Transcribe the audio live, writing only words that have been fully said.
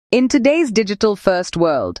In today's digital-first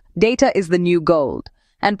world, data is the new gold,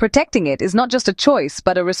 and protecting it is not just a choice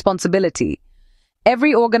but a responsibility.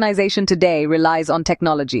 Every organization today relies on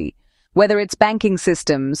technology, whether it's banking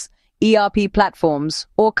systems, ERP platforms,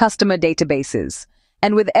 or customer databases.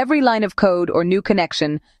 And with every line of code or new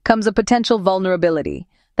connection comes a potential vulnerability.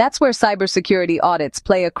 That's where cybersecurity audits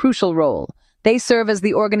play a crucial role. They serve as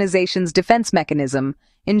the organization's defense mechanism,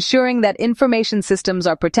 ensuring that information systems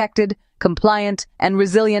are protected, compliant, and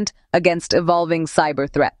resilient against evolving cyber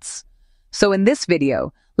threats. So in this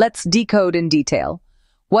video, let's decode in detail.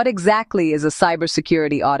 What exactly is a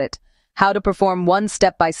cybersecurity audit, how to perform one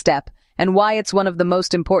step by step, and why it's one of the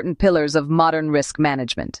most important pillars of modern risk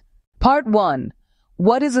management. Part 1.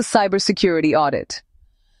 What is a cybersecurity audit?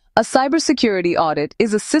 A cybersecurity audit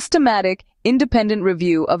is a systematic, independent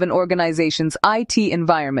review of an organization's IT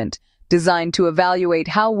environment designed to evaluate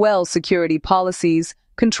how well security policies,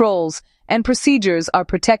 controls, and procedures are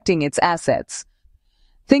protecting its assets.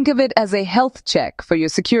 Think of it as a health check for your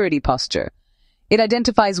security posture. It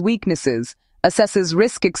identifies weaknesses, assesses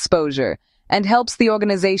risk exposure, and helps the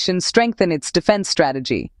organization strengthen its defense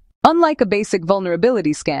strategy. Unlike a basic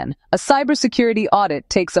vulnerability scan, a cybersecurity audit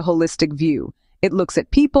takes a holistic view. It looks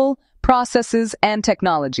at people, processes, and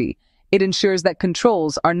technology. It ensures that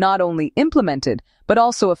controls are not only implemented, but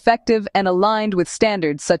also effective and aligned with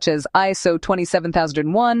standards such as ISO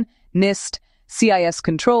 27001, NIST, CIS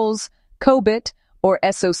controls, COBIT, or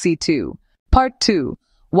SOC2. Part 2.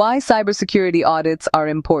 Why cybersecurity audits are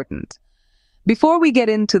important. Before we get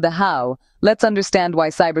into the how, let's understand why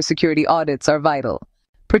cybersecurity audits are vital.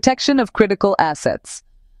 Protection of critical assets.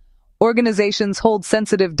 Organizations hold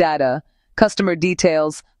sensitive data, customer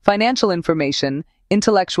details, financial information,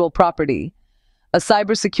 intellectual property. A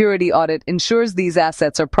cybersecurity audit ensures these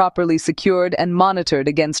assets are properly secured and monitored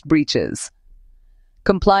against breaches.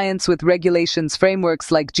 Compliance with regulations frameworks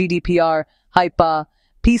like GDPR, HIPAA,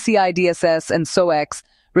 PCI DSS, and SOX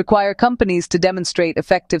require companies to demonstrate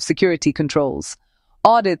effective security controls.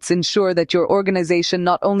 Audits ensure that your organization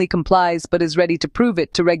not only complies but is ready to prove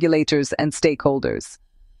it to regulators and stakeholders.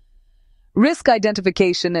 Risk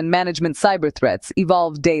identification and management. Cyber threats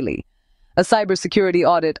evolve daily. A cybersecurity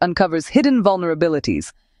audit uncovers hidden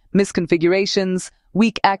vulnerabilities, misconfigurations,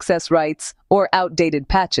 weak access rights, or outdated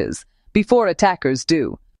patches before attackers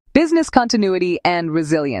do. Business continuity and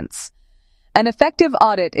resilience. An effective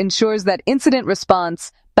audit ensures that incident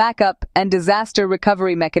response, backup, and disaster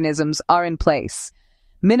recovery mechanisms are in place,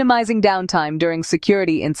 minimizing downtime during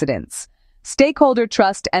security incidents. Stakeholder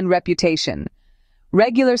trust and reputation.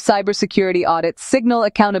 Regular cybersecurity audits signal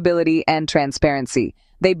accountability and transparency.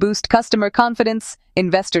 They boost customer confidence,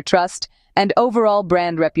 investor trust, and overall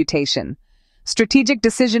brand reputation. Strategic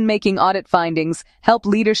decision-making. Audit findings help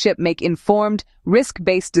leadership make informed,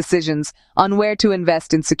 risk-based decisions on where to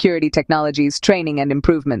invest in security technologies, training, and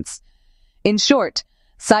improvements. In short,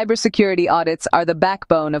 cybersecurity audits are the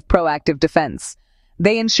backbone of proactive defense.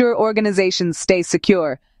 They ensure organizations stay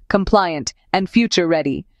secure, compliant, and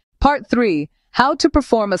future-ready. Part 3. How to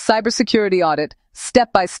perform a cybersecurity audit,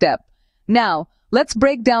 step by step. Now, let's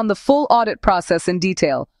break down the full audit process in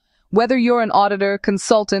detail. Whether you're an auditor,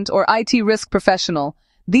 consultant, or IT risk professional,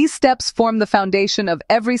 these steps form the foundation of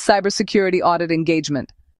every cybersecurity audit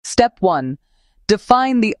engagement. Step 1.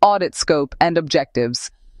 Define the audit scope and objectives.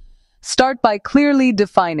 Start by clearly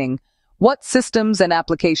defining what systems and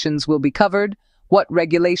applications will be covered, what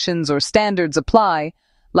regulations or standards apply,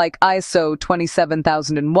 like ISO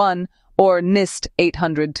 27001 or NIST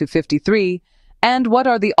 800-53, and what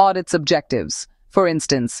are the audit's objectives, for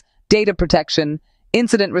instance, data protection,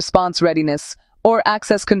 incident response readiness, or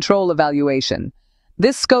access control evaluation.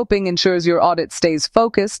 This scoping ensures your audit stays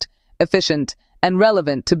focused, efficient, and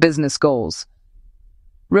relevant to business goals.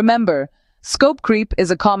 Remember, scope creep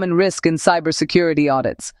is a common risk in cybersecurity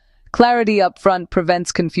audits. Clarity upfront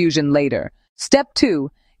prevents confusion later. Step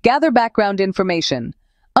 2. Gather background information.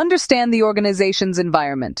 Understand the organization's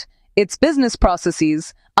environment, its business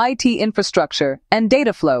processes, IT infrastructure, and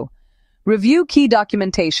data flow. Review key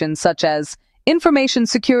documentation such as information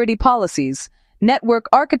security policies, network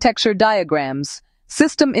architecture diagrams,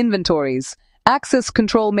 system inventories, access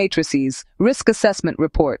control matrices, risk assessment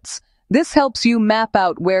reports. This helps you map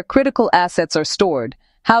out where critical assets are stored,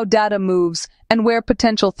 how data moves, and where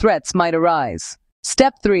potential threats might arise.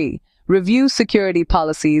 Step 3. Review security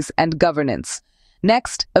policies and governance.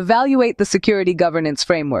 Next, evaluate the security governance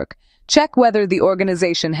framework. Check whether the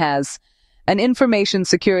organization has an information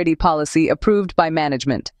security policy approved by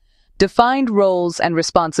management, defined roles and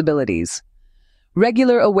responsibilities,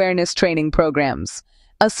 regular awareness training programs,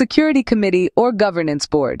 a security committee or governance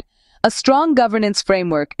board. A strong governance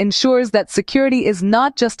framework ensures that security is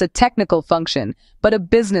not just a technical function, but a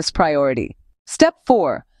business priority. Step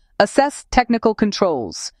 4. Assess technical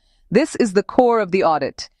controls. This is the core of the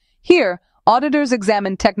audit. Here, auditors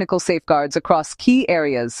examine technical safeguards across key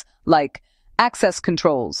areas like access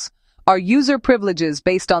controls. Are user privileges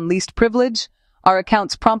based on least privilege? Are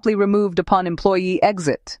accounts promptly removed upon employee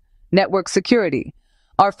exit? Network security.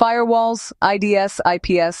 Are firewalls, IDS,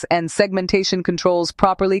 IPS, and segmentation controls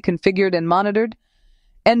properly configured and monitored?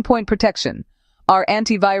 Endpoint protection. Are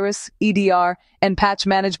antivirus, EDR, and patch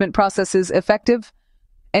management processes effective?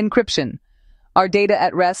 Encryption. Are data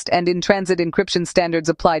at rest and in-transit encryption standards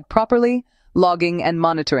applied properly? Logging and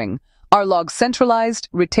monitoring. Are logs centralized,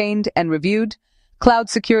 retained, and reviewed?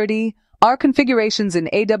 Cloud security. Are configurations in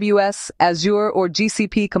AWS, Azure, or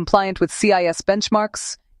GCP compliant with CIS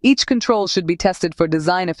benchmarks? Each control should be tested for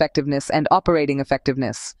design effectiveness and operating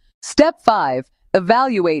effectiveness. Step 5.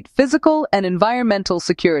 Evaluate physical and environmental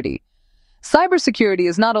security. Cybersecurity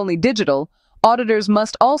is not only digital, auditors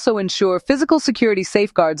must also ensure physical security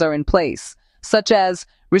safeguards are in place, such as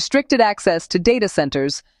restricted access to data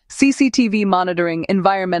centers, CCTV monitoring,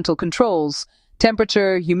 environmental controls,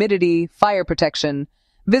 temperature, humidity, fire protection,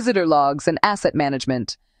 visitor logs, and asset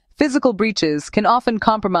management. Physical breaches can often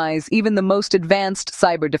compromise even the most advanced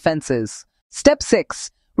cyber defenses. Step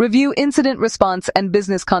 6. Review incident response and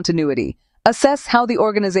business continuity. Assess how the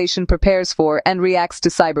organization prepares for and reacts to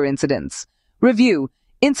cyber incidents. Review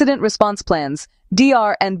incident response plans,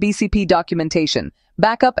 DR and BCP documentation,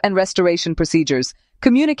 backup and restoration procedures,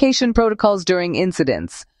 communication protocols during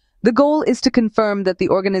incidents. The goal is to confirm that the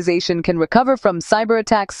organization can recover from cyber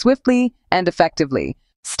attacks swiftly and effectively.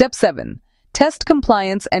 Step 7. Test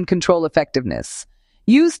compliance and control effectiveness.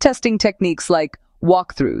 Use testing techniques like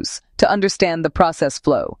walkthroughs to understand the process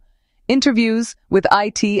flow, interviews with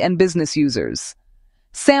IT and business users,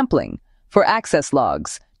 sampling for access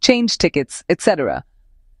logs, change tickets, etc.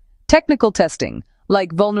 Technical testing,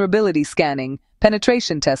 like vulnerability scanning,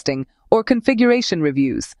 penetration testing, or configuration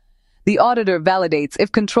reviews. The auditor validates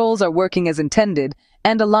if controls are working as intended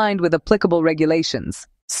and aligned with applicable regulations.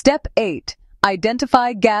 Step 8.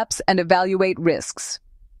 Identify gaps and evaluate risks.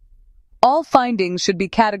 All findings should be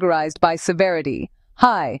categorized by severity,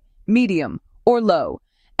 high, medium, or low,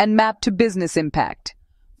 and mapped to business impact.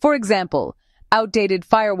 For example, outdated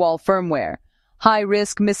firewall firmware, high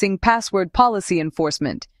risk missing password policy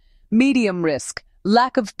enforcement, medium risk,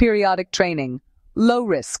 lack of periodic training, low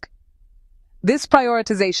risk. This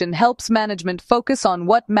prioritization helps management focus on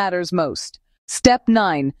what matters most. Step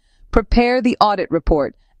 9. Prepare the audit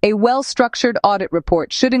report. A well-structured audit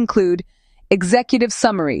report should include executive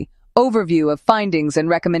summary, overview of findings and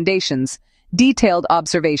recommendations, detailed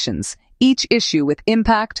observations, each issue with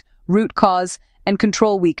impact, root cause, and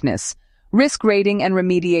control weakness, risk rating and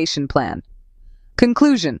remediation plan.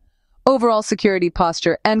 Conclusion: overall security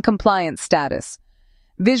posture and compliance status.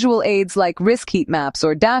 Visual aids like risk heat maps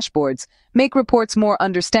or dashboards make reports more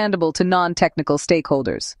understandable to non-technical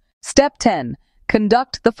stakeholders. Step 10.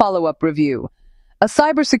 Conduct the follow-up review. A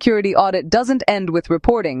cybersecurity audit doesn't end with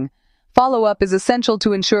reporting. Follow-up is essential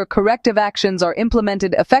to ensure corrective actions are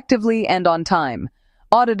implemented effectively and on time.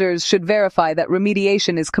 Auditors should verify that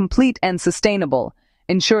remediation is complete and sustainable,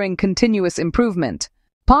 ensuring continuous improvement.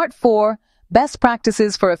 Part 4. Best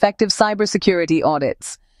practices for effective cybersecurity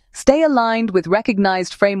audits. Stay aligned with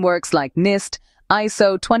recognized frameworks like NIST,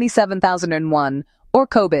 ISO 27001, or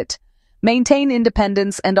COBIT. Maintain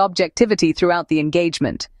independence and objectivity throughout the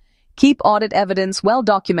engagement. Keep audit evidence well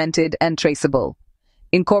documented and traceable.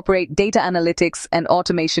 Incorporate data analytics and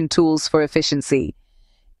automation tools for efficiency.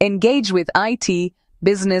 Engage with IT,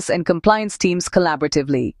 business, and compliance teams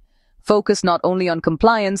collaboratively. Focus not only on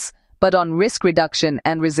compliance, but on risk reduction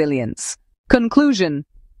and resilience. Conclusion: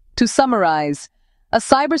 to summarize, a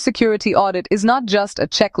cybersecurity audit is not just a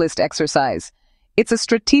checklist exercise. It's a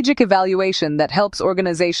strategic evaluation that helps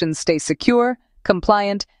organizations stay secure,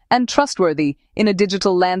 compliant, and trustworthy in a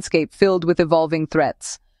digital landscape filled with evolving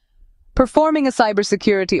threats. Performing a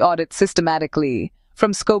cybersecurity audit systematically,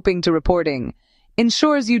 from scoping to reporting,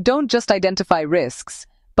 ensures you don't just identify risks,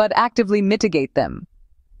 but actively mitigate them.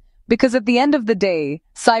 Because at the end of the day,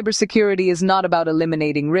 cybersecurity is not about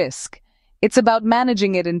eliminating risk. It's about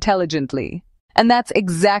managing it intelligently. And that's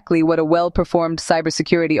exactly what a well-performed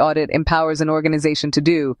cybersecurity audit empowers an organization to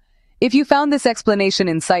do. If you found this explanation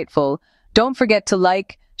insightful, don't forget to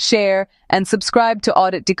like, share, and subscribe to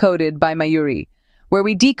Audit Decoded by Mayuri, where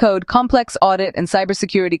we decode complex audit and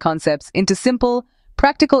cybersecurity concepts into simple,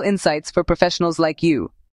 practical insights for professionals like you.